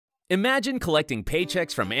Imagine collecting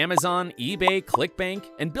paychecks from Amazon, eBay, ClickBank,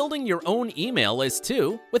 and building your own email list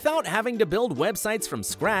too, without having to build websites from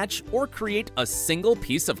scratch or create a single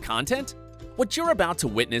piece of content? What you're about to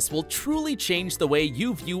witness will truly change the way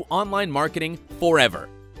you view online marketing forever.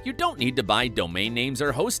 You don't need to buy domain names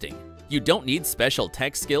or hosting. You don't need special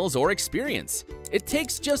tech skills or experience. It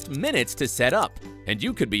takes just minutes to set up, and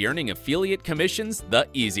you could be earning affiliate commissions the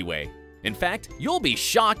easy way. In fact, you'll be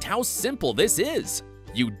shocked how simple this is.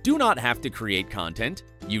 You do not have to create content.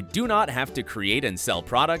 You do not have to create and sell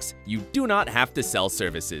products. You do not have to sell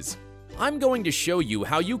services. I'm going to show you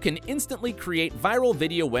how you can instantly create viral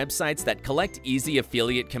video websites that collect easy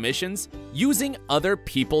affiliate commissions using other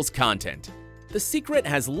people's content. The secret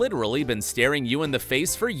has literally been staring you in the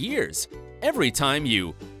face for years. Every time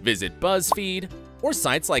you visit BuzzFeed or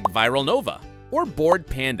sites like Viral Nova or Bored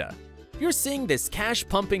Panda, you're seeing this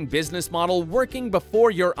cash-pumping business model working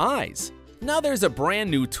before your eyes. Now there's a brand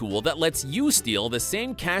new tool that lets you steal the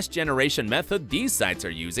same cash generation method these sites are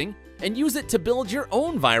using and use it to build your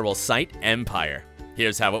own viral site empire.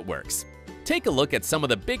 Here's how it works. Take a look at some of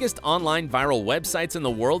the biggest online viral websites in the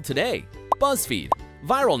world today: BuzzFeed,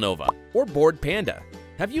 Viral Nova, or Bored Panda.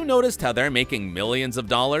 Have you noticed how they're making millions of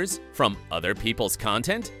dollars from other people's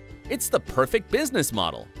content? It's the perfect business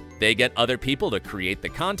model. They get other people to create the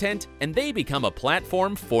content, and they become a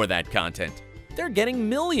platform for that content. They're getting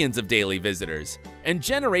millions of daily visitors and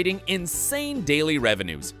generating insane daily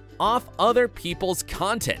revenues off other people's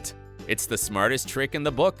content. It's the smartest trick in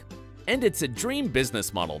the book, and it's a dream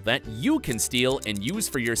business model that you can steal and use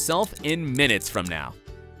for yourself in minutes from now.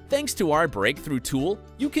 Thanks to our breakthrough tool,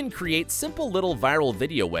 you can create simple little viral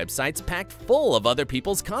video websites packed full of other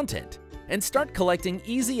people's content and start collecting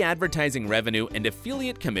easy advertising revenue and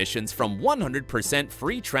affiliate commissions from 100%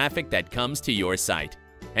 free traffic that comes to your site.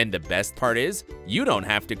 And the best part is, you don't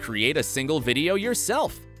have to create a single video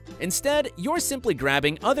yourself. Instead, you're simply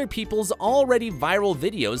grabbing other people's already viral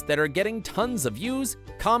videos that are getting tons of views,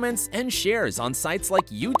 comments, and shares on sites like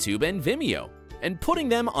YouTube and Vimeo, and putting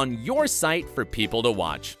them on your site for people to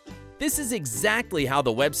watch. This is exactly how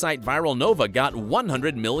the website Viral Nova got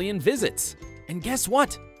 100 million visits. And guess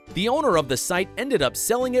what? The owner of the site ended up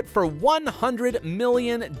selling it for $100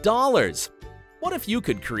 million. What if you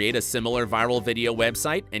could create a similar viral video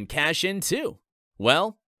website and cash in too?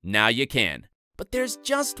 Well, now you can. But there's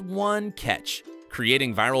just one catch.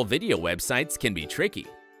 Creating viral video websites can be tricky.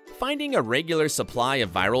 Finding a regular supply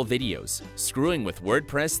of viral videos, screwing with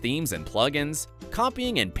WordPress themes and plugins,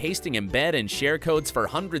 copying and pasting embed and share codes for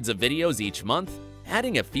hundreds of videos each month,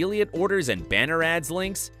 adding affiliate orders and banner ads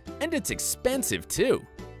links, and it's expensive too.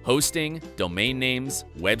 Hosting, domain names,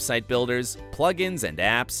 website builders, plugins, and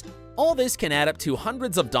apps. All this can add up to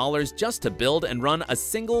hundreds of dollars just to build and run a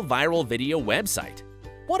single viral video website.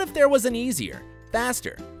 What if there was an easier,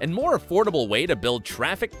 faster, and more affordable way to build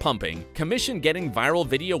traffic-pumping, commission-getting viral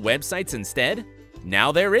video websites instead?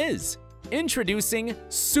 Now there is! Introducing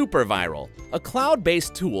SuperViral, a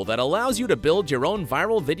cloud-based tool that allows you to build your own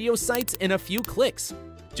viral video sites in a few clicks.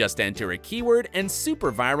 Just enter a keyword and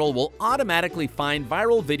SuperViral will automatically find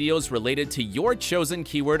viral videos related to your chosen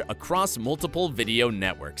keyword across multiple video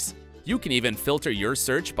networks. You can even filter your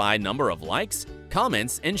search by number of likes,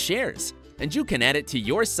 comments, and shares, and you can add it to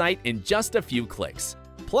your site in just a few clicks.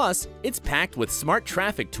 Plus, it's packed with smart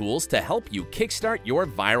traffic tools to help you kickstart your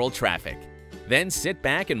viral traffic. Then sit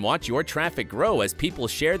back and watch your traffic grow as people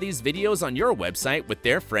share these videos on your website with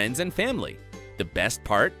their friends and family. The best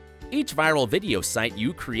part? Each viral video site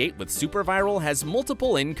you create with SuperViral has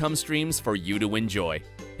multiple income streams for you to enjoy,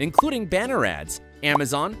 including banner ads,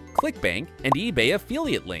 Amazon, ClickBank, and eBay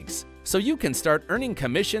affiliate links, so you can start earning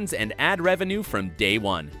commissions and ad revenue from day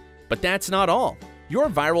one. But that's not all. Your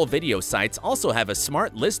viral video sites also have a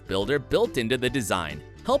smart list builder built into the design,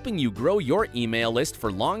 helping you grow your email list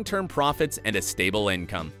for long-term profits and a stable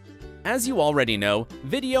income. As you already know,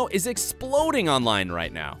 video is exploding online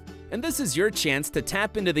right now. And this is your chance to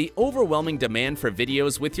tap into the overwhelming demand for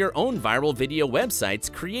videos with your own viral video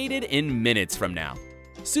websites created in minutes from now.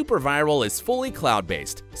 SuperViral is fully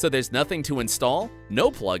cloud-based, so there's nothing to install, no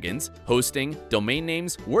plugins, hosting, domain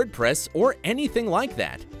names, WordPress, or anything like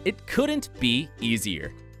that. It couldn't be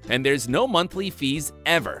easier. And there's no monthly fees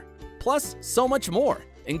ever. Plus, so much more,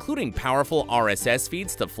 including powerful RSS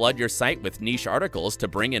feeds to flood your site with niche articles to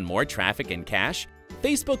bring in more traffic and cash,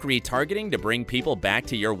 Facebook retargeting to bring people back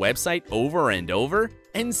to your website over and over,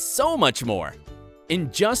 and so much more. In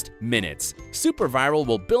just minutes, SuperViral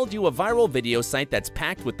will build you a viral video site that's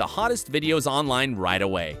packed with the hottest videos online right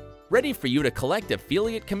away, ready for you to collect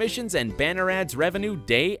affiliate commissions and banner ads revenue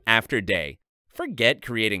day after day. Forget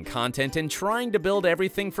creating content and trying to build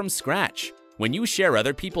everything from scratch. When you share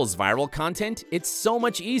other people's viral content, it's so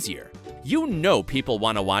much easier. You know people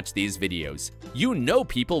want to watch these videos. You know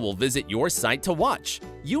people will visit your site to watch.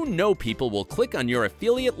 You know people will click on your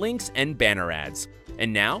affiliate links and banner ads.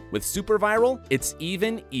 And now, with SuperViral, it's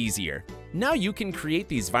even easier. Now you can create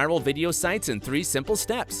these viral video sites in 3 simple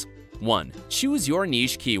steps. 1. Choose your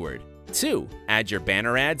niche keyword. 2. Add your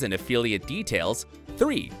banner ads and affiliate details.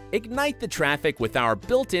 3. Ignite the traffic with our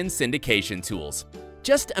built-in syndication tools.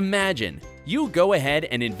 Just imagine, you go ahead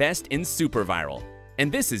and invest in SuperViral.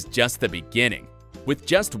 And this is just the beginning. With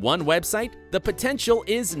just one website, the potential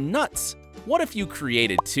is nuts. What if you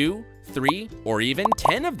created 2, 3, or even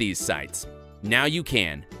 10 of these sites? Now you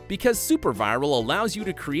can, because SuperViral allows you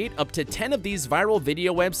to create up to 10 of these viral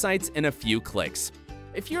video websites in a few clicks.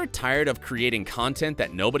 If you're tired of creating content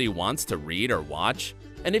that nobody wants to read or watch,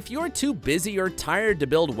 and if you're too busy or tired to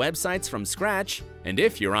build websites from scratch, and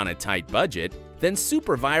if you're on a tight budget, then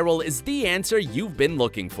SuperViral is the answer you've been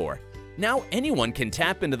looking for. Now anyone can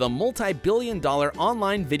tap into the multi-billion-dollar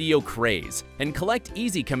online video craze and collect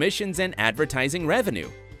easy commissions and advertising revenue.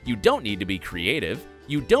 You don't need to be creative.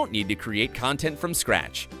 You don't need to create content from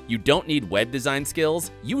scratch. You don't need web design skills.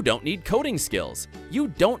 You don't need coding skills. You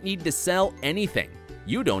don't need to sell anything.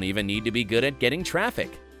 You don't even need to be good at getting traffic.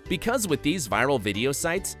 Because with these viral video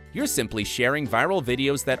sites, you're simply sharing viral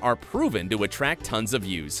videos that are proven to attract tons of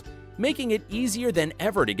views, making it easier than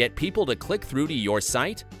ever to get people to click through to your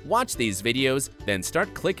site, watch these videos, then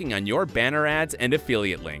start clicking on your banner ads and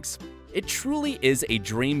affiliate links. It truly is a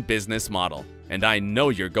dream business model, and I know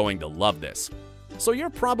you're going to love this. So you're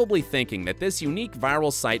probably thinking that this unique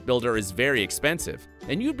viral site builder is very expensive,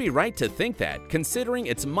 and you'd be right to think that, considering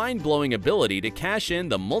its mind-blowing ability to cash in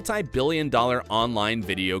the multi-billion-dollar online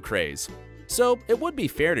video craze. So it would be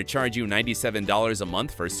fair to charge you $97 a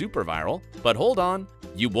month for SuperViral, but hold on,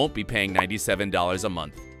 you won't be paying $97 a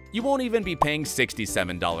month. You won't even be paying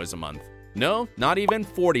 $67 a month. No, not even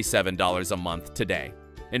 $47 a month today.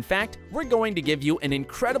 In fact, we're going to give you an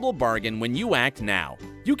incredible bargain when you act now.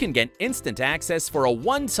 You can get instant access for a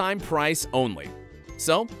one-time price only.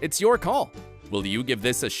 So, it's your call. Will you give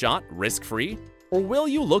this a shot risk-free? Or will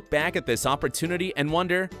you look back at this opportunity and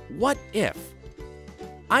wonder, what if?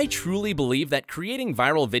 I truly believe that creating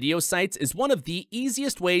viral video sites is one of the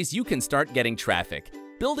easiest ways you can start getting traffic,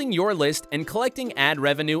 building your list, and collecting ad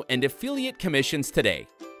revenue and affiliate commissions today.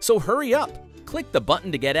 So hurry up! Click the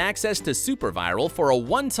button to get access to SuperViral for a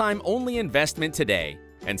one-time only investment today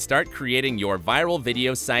and start creating your viral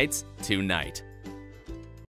video sites tonight.